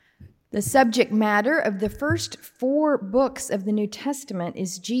The subject matter of the first 4 books of the New Testament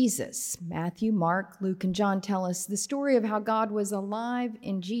is Jesus. Matthew, Mark, Luke, and John tell us the story of how God was alive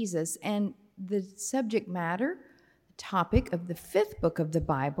in Jesus. And the subject matter, the topic of the 5th book of the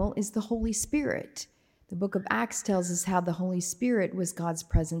Bible is the Holy Spirit. The book of Acts tells us how the Holy Spirit was God's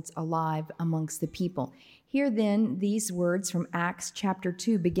presence alive amongst the people. Hear then these words from Acts chapter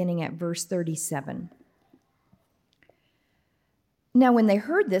 2, beginning at verse 37. Now, when they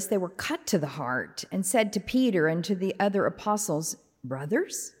heard this, they were cut to the heart and said to Peter and to the other apostles,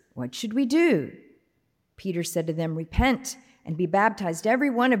 "Brothers, what should we do?" Peter said to them, "Repent and be baptized, every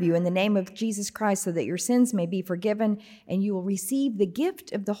one of you, in the name of Jesus Christ, so that your sins may be forgiven, and you will receive the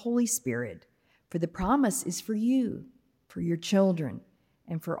gift of the Holy Spirit. For the promise is for you, for your children,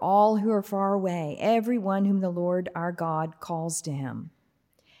 and for all who are far away, everyone whom the Lord our God calls to him."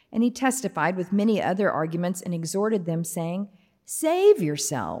 And he testified with many other arguments and exhorted them, saying, "Save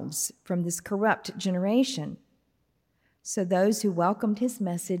yourselves from this corrupt generation." So those who welcomed his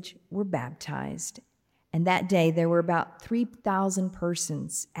message were baptized. And that day there were about 3,000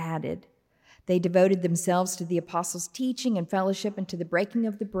 persons added. They devoted themselves to the apostles' teaching and fellowship and to the breaking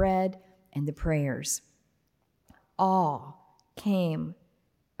of the bread and the prayers. Awe came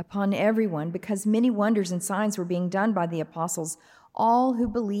upon everyone because many wonders and signs were being done by the apostles. All who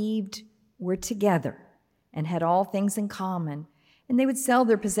believed were together and had all things in common. And they would sell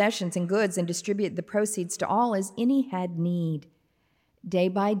their possessions and goods and distribute the proceeds to all as any had need. Day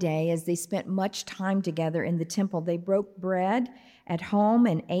by day, as they spent much time together in the temple, they broke bread at home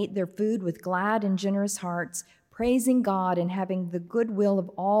and ate their food with glad and generous hearts, praising God and having the goodwill of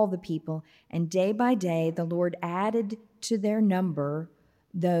all the people. And day by day, the Lord added to their number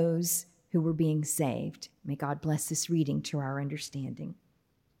those who were being saved. May God bless this reading to our understanding.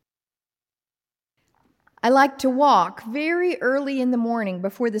 I like to walk very early in the morning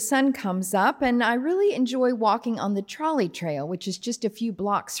before the sun comes up, and I really enjoy walking on the trolley trail, which is just a few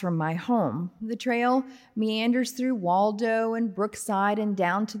blocks from my home. The trail meanders through Waldo and Brookside and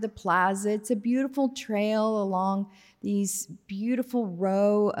down to the plaza. It's a beautiful trail along these beautiful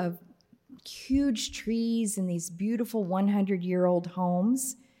row of huge trees and these beautiful 100-year-old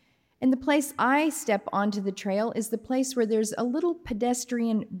homes. And the place I step onto the trail is the place where there's a little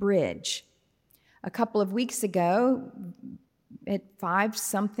pedestrian bridge. A couple of weeks ago, at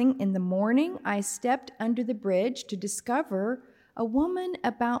 5-something in the morning, I stepped under the bridge to discover a woman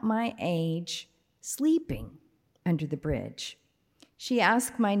about my age sleeping under the bridge. She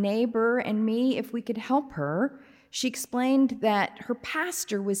asked my neighbor and me if we could help her. She explained that her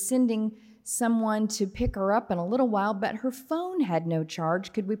pastor was sending someone to pick her up in a little while, but her phone had no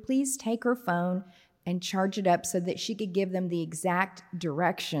charge. Could we please take her phone and charge it up so that she could give them the exact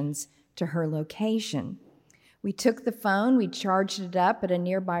directions to her location? We took the phone, we charged it up at a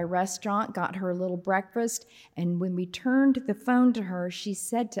nearby restaurant, got her a little breakfast, and when we turned the phone to her, she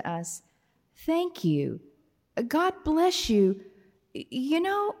said to us, "Thank you. God bless you. You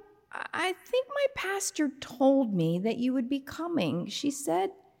know, I think my pastor told me that you would be coming. She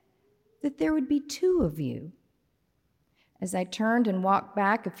said that there would be 2 of you." As I turned and walked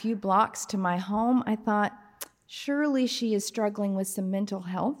back a few blocks to my home, I thought, surely she is struggling with some mental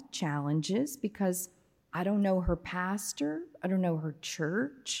health challenges because I don't know her pastor, I don't know her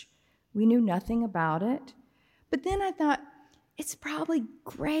church. We knew nothing about it. But then I thought, it's probably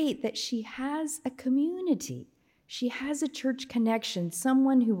great that she has a community. She has a church connection,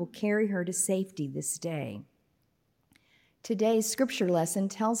 someone who will carry her to safety this day. Today's scripture lesson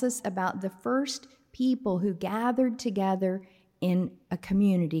tells us about the first people who gathered together in a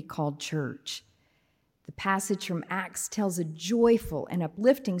community called church. The passage from Acts tells a joyful and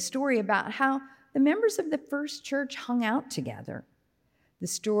uplifting story about how the members of the first church hung out together. The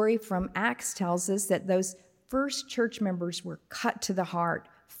story from Acts tells us that those first church members were cut to the heart,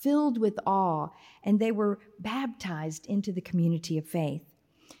 filled with awe, and they were baptized into the community of faith.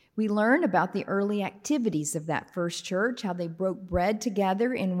 We learn about the early activities of that first church, how they broke bread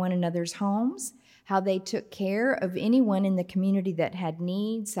together in one another's homes, how they took care of anyone in the community that had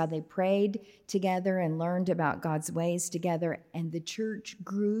needs, how they prayed together and learned about God's ways together, and the church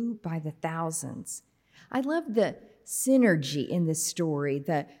grew by the thousands. I love the synergy in this story,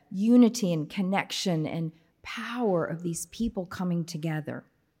 the unity and connection and power of these people coming together.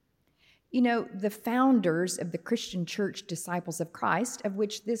 You know, the founders of the Christian Church Disciples of Christ, of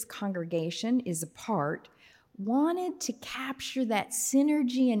which this congregation is a part, wanted to capture that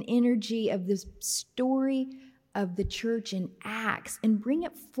synergy and energy of this story of the church in Acts and bring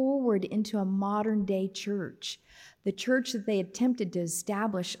it forward into a modern-day church. The church that they attempted to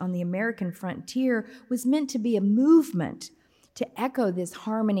establish on the American frontier was meant to be a movement to echo this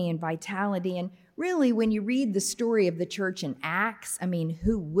harmony and vitality. And really, when you read the story of the church in Acts,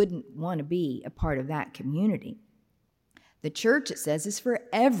 who wouldn't want to be a part of that community? The church, it says, is for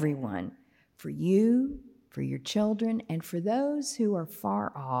everyone, for you, for your children, and for those who are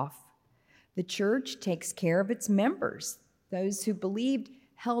far off. The church takes care of its members. Those who believed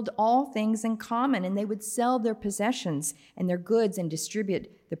held all things in common, and they would sell their possessions and their goods and distribute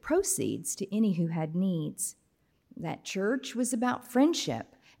the proceeds to any who had needs. That church was about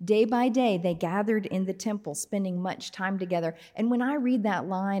friendship. Day by day, they gathered in the temple, spending much time together. And when I read that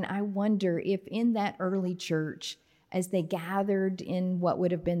line, I wonder if in that early church, as they gathered in what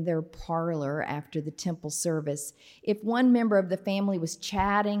would have been their parlor after the temple service, if one member of the family was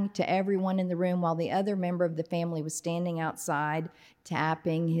chatting to everyone in the room while the other member of the family was standing outside,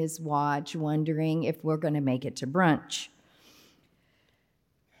 tapping his watch, wondering if we're going to make it to brunch.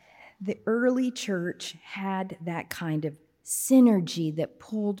 The early church had that kind of synergy that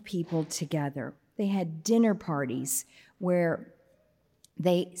pulled people together. They had dinner parties where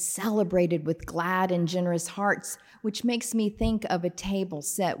they celebrated with glad and generous hearts, which makes me think of a table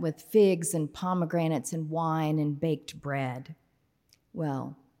set with figs and pomegranates and wine and baked bread.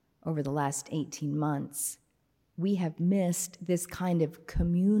 Well, over the last 18 months, we have missed this kind of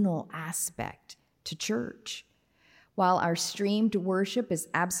communal aspect to church. While our streamed worship is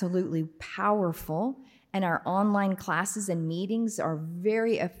absolutely powerful and our online classes and meetings are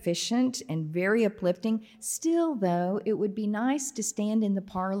very efficient and very uplifting, still, though, it would be nice to stand in the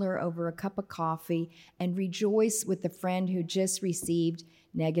parlor over a cup of coffee and rejoice with a friend who just received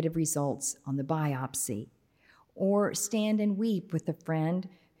negative results on the biopsy, or stand and weep with a friend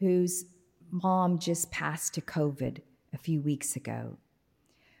whose mom just passed to COVID a few weeks ago.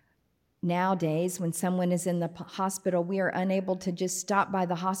 Nowadays, when someone is in the hospital, we are unable to just stop by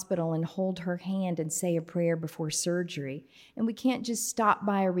the hospital and hold her hand and say a prayer before surgery. And we can't just stop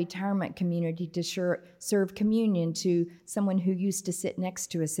by a retirement community to serve communion to someone who used to sit next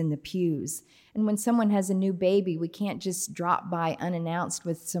to us in the pews. And when someone has a new baby, we can't just drop by unannounced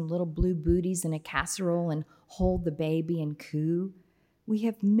with some little blue booties and a casserole and hold the baby and coo. We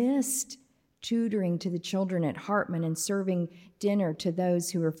have missed tutoring to the children at Hartman and serving dinner to those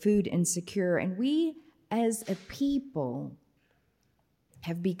who are food insecure. And we, as a people,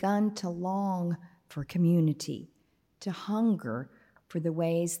 have begun to long for community, to hunger for the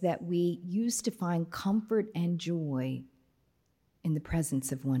ways that we used to find comfort and joy in the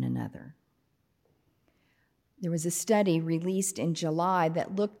presence of one another. There was a study released in July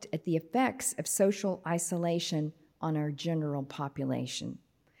that looked at the effects of social isolation on our general population.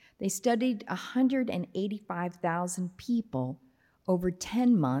 They studied 185,000 people over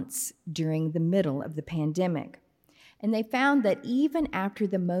 10 months during the middle of the pandemic. And they found that even after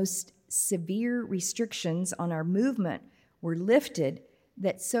the most severe restrictions on our movement were lifted,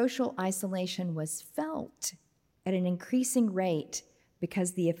 that social isolation was felt at an increasing rate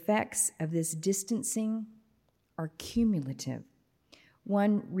because the effects of this distancing are cumulative.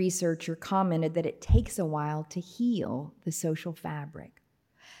 One researcher commented that it takes a while to heal the social fabric.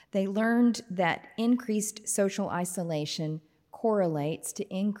 They learned that increased social isolation correlates to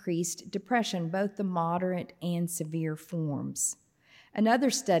increased depression, both the moderate and severe forms. Another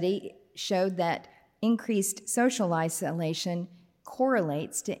study showed that increased social isolation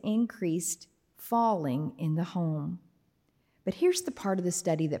correlates to increased falling in the home. But here's the part of the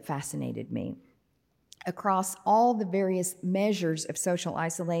study that fascinated me. Across all the various measures of social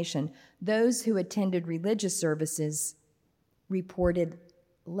isolation, those who attended religious services reported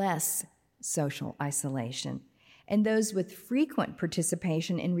less social isolation, and those with frequent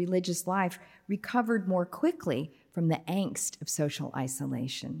participation in religious life recovered more quickly from the angst of social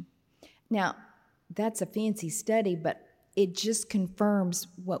isolation. Now, that's a fancy study, but it just confirms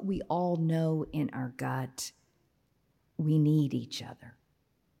what we all know in our gut. We need each other.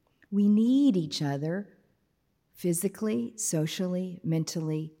 We need each other physically, socially,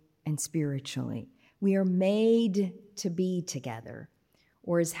 mentally, and spiritually. We are made to be together.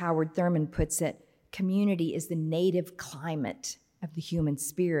 Or as Howard Thurman puts it, community is the native climate of the human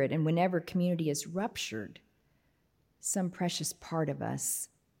spirit, and whenever community is ruptured, some precious part of us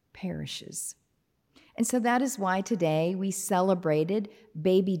perishes. And so that is why today we celebrated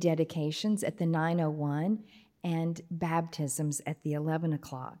baby dedications at the 9:01 and baptisms at the 11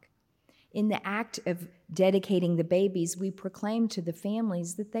 o'clock. In the act of dedicating the babies, we proclaim to the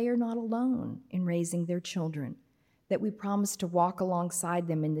families that they are not alone in raising their children, that we promise to walk alongside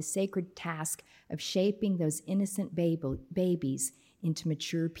them in the sacred task of shaping those innocent babies into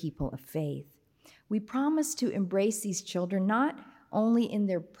mature people of faith. We promise to embrace these children not only in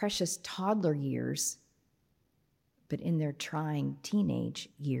their precious toddler years, but in their trying teenage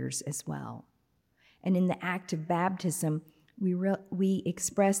years as well. And in the act of baptism, we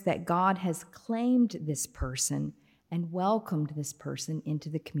express that God has claimed this person and welcomed this person into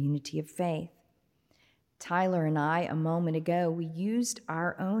the community of faith. Tyler and I, a moment ago, we used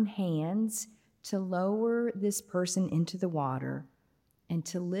our own hands to lower this person into the water and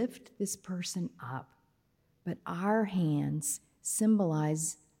to lift this person up. But our hands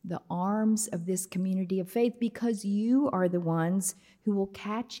symbolize the arms of this community of faith, because you are the ones who will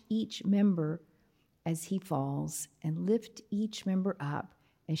catch each member as he falls and lift each member up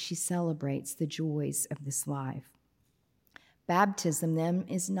as she celebrates the joys of this life. Baptism, then,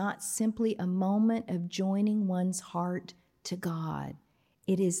 is not simply a moment of joining one's heart to God.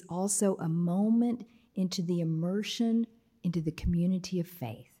 It is also a moment into the immersion into the community of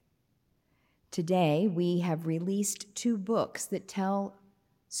faith. Today, we have released 2 books that tell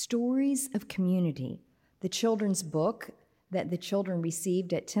stories of community. The children's book that the children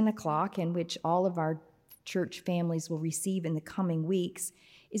received at 10 o'clock, and which all of our church families will receive in the coming weeks,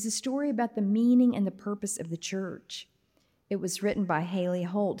 is a story about the meaning and the purpose of the church. It was written by Haley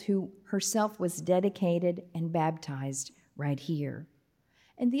Holt, who herself was dedicated and baptized right here.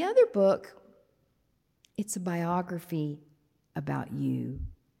 And the other book, it's a biography about you.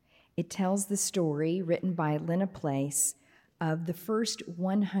 It tells the story, written by Lena Place, of the first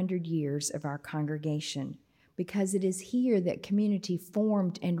 100 years of our congregation, because it is here that community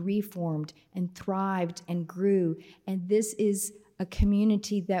formed and reformed and thrived and grew. And this is a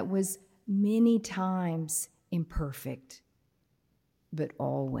community that was many times imperfect, but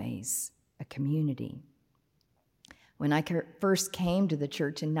always a community. When I first came to the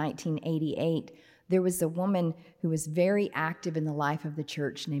church in 1988, there was a woman who was very active in the life of the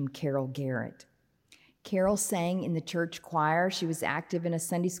church named Carol Garrett. Carol sang in the church choir. She was active in a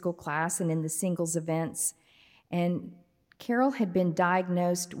Sunday school class and in the singles events. And Carol had been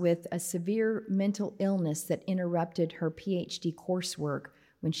diagnosed with a severe mental illness that interrupted her PhD coursework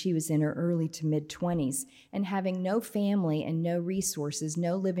when she was in her early to mid-20s. And having no family and no resources,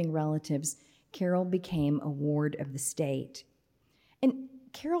 no living relatives, Carol became a ward of the state. And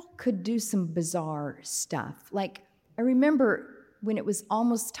Carol could do some bizarre stuff. Like, I remember when it was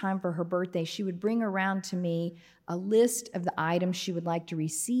almost time for her birthday, she would bring around to me a list of the items she would like to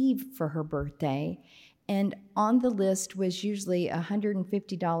receive for her birthday. And on the list was usually a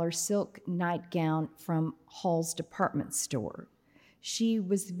 $150 silk nightgown from Hall's department store. She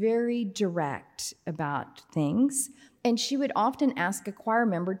was very direct about things, and she would often ask a choir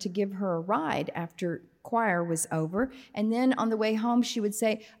member to give her a ride after choir was over. And then on the way home, she would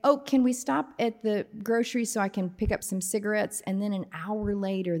say, "Oh, can we stop at the grocery so I can pick up some cigarettes?" And then an hour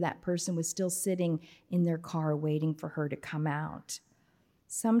later, that person was still sitting in their car waiting for her to come out.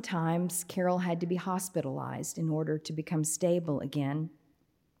 Sometimes Carol had to be hospitalized in order to become stable again.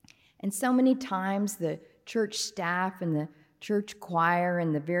 And so many times the church staff and the church choir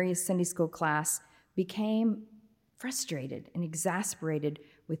and the various Sunday school class became frustrated and exasperated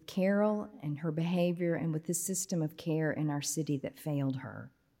with Carol and her behavior and with the system of care in our city that failed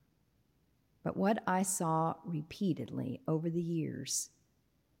her. But what I saw repeatedly over the years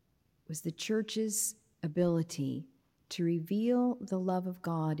was the church's ability to reveal the love of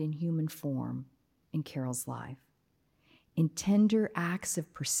God in human form in Carol's life, in tender acts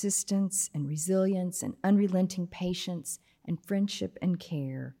of persistence and resilience and unrelenting patience and friendship and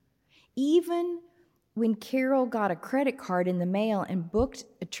care. Even when Carol got a credit card in the mail and booked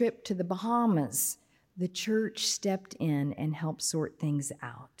a trip to the Bahamas, the church stepped in and helped sort things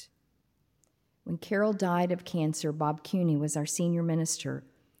out. When Carol died of cancer, Bob Cuny was our senior minister,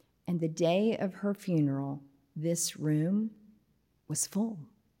 and the day of her funeral, this room was full.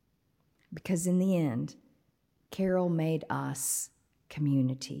 Because in the end, Carol made us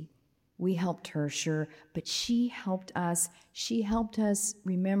community. We helped her, sure, but she helped us. She helped us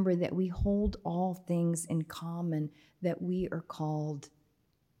remember that we hold all things in common, that we are called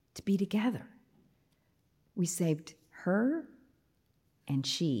to be together. We saved her, and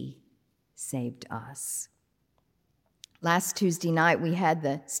she saved us. Last Tuesday night, we had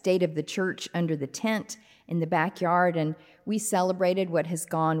the State of the Church under the tent in the backyard, and we celebrated what has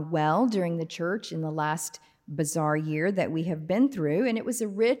gone well during the church in the last bizarre year that we have been through, and it was a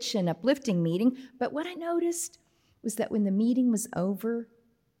rich and uplifting meeting. But what I noticed was that when the meeting was over,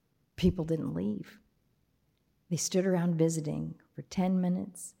 people didn't leave. They stood around visiting for 10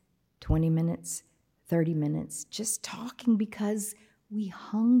 minutes, 20 minutes, 30 minutes, just talking because we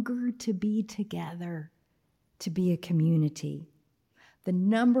hunger to be together, to be a community. The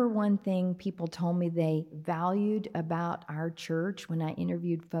number one thing people told me they valued about our church when I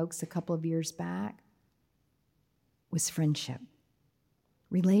interviewed folks a couple of years back was friendship,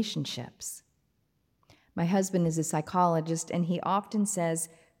 relationships. My husband is a psychologist, and he often says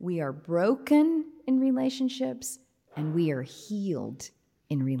we are broken in relationships and we are healed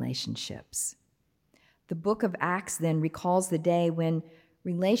in relationships. The book of Acts then recalls the day when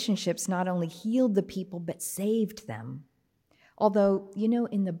relationships not only healed the people but saved them. Although,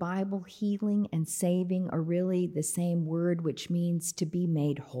 in the Bible, healing and saving are really the same word, which means to be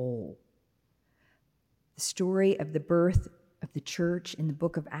made whole. The story of the birth of the church in the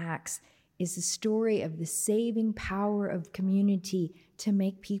book of Acts is the story of the saving power of community to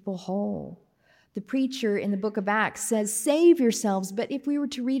make people whole. The preacher in the book of Acts says, save yourselves, but if we were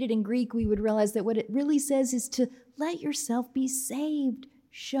to read it in Greek, we would realize that what it really says is to let yourself be saved,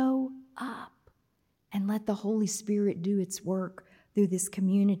 show up, and let the Holy Spirit do its work through this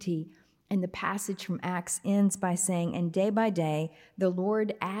community. And the passage from Acts ends by saying, and day by day, the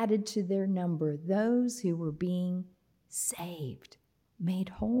Lord added to their number those who were being saved, made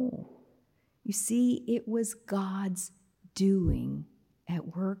whole. You see, it was God's doing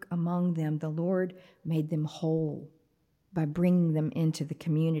at work among them. The Lord made them whole by bringing them into the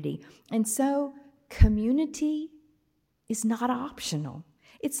community. And so community is not optional.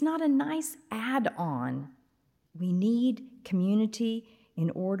 It's not a nice add-on. We need community in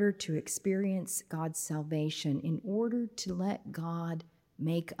order to experience God's salvation, in order to let God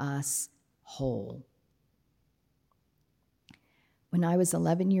make us whole. When I was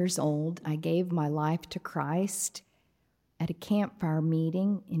 11 years old, I gave my life to Christ at a campfire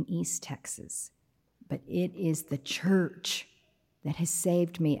meeting in East Texas. But it is the church that has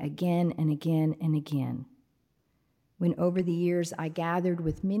saved me again and again and again. When over the years I gathered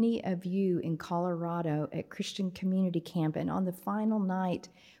with many of you in Colorado at Christian Community Camp, and on the final night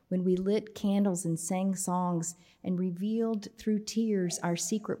when we lit candles and sang songs and revealed through tears our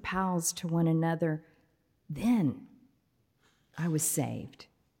secret pals to one another, then I was saved.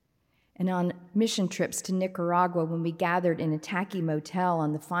 And on mission trips to Nicaragua, when we gathered in a tacky motel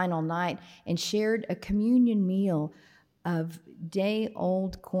on the final night and shared a communion meal of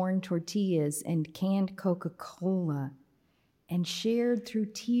day-old corn tortillas and canned Coca-Cola, and shared through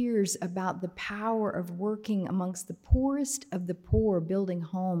tears about the power of working amongst the poorest of the poor, building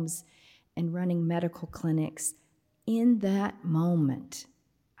homes and running medical clinics, in that moment,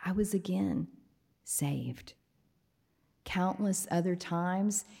 I was again saved. Countless other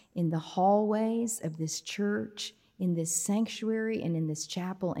times in the hallways of this church, in this sanctuary, and in this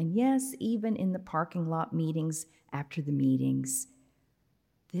chapel, and yes, even in the parking lot meetings after the meetings.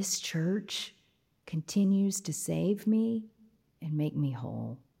 This church continues to save me and make me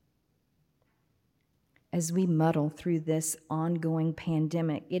whole. As we muddle through this ongoing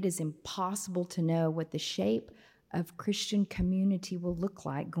pandemic, it is impossible to know what the shape of Christian community will look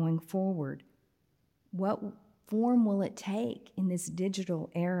like going forward. What form will it take in this digital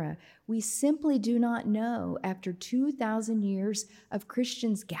era? We simply do not know. After 2,000 years of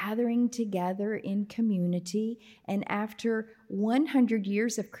Christians gathering together in community, and after 100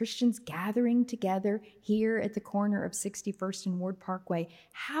 years of Christians gathering together here at the corner of 61st and Ward Parkway,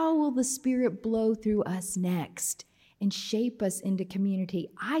 how will the Spirit blow through us next and shape us into community?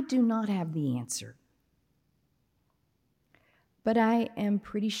 I do not have the answer. But I am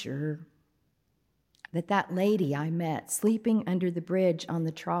pretty sure that lady I met sleeping under the bridge on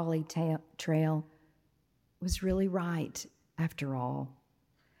the trolley trail was really right after all.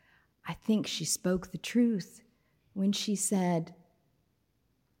 I think she spoke the truth when she said,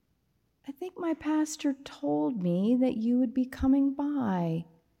 I think my pastor told me that you would be coming by,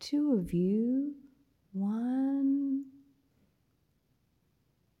 2 of you, 1,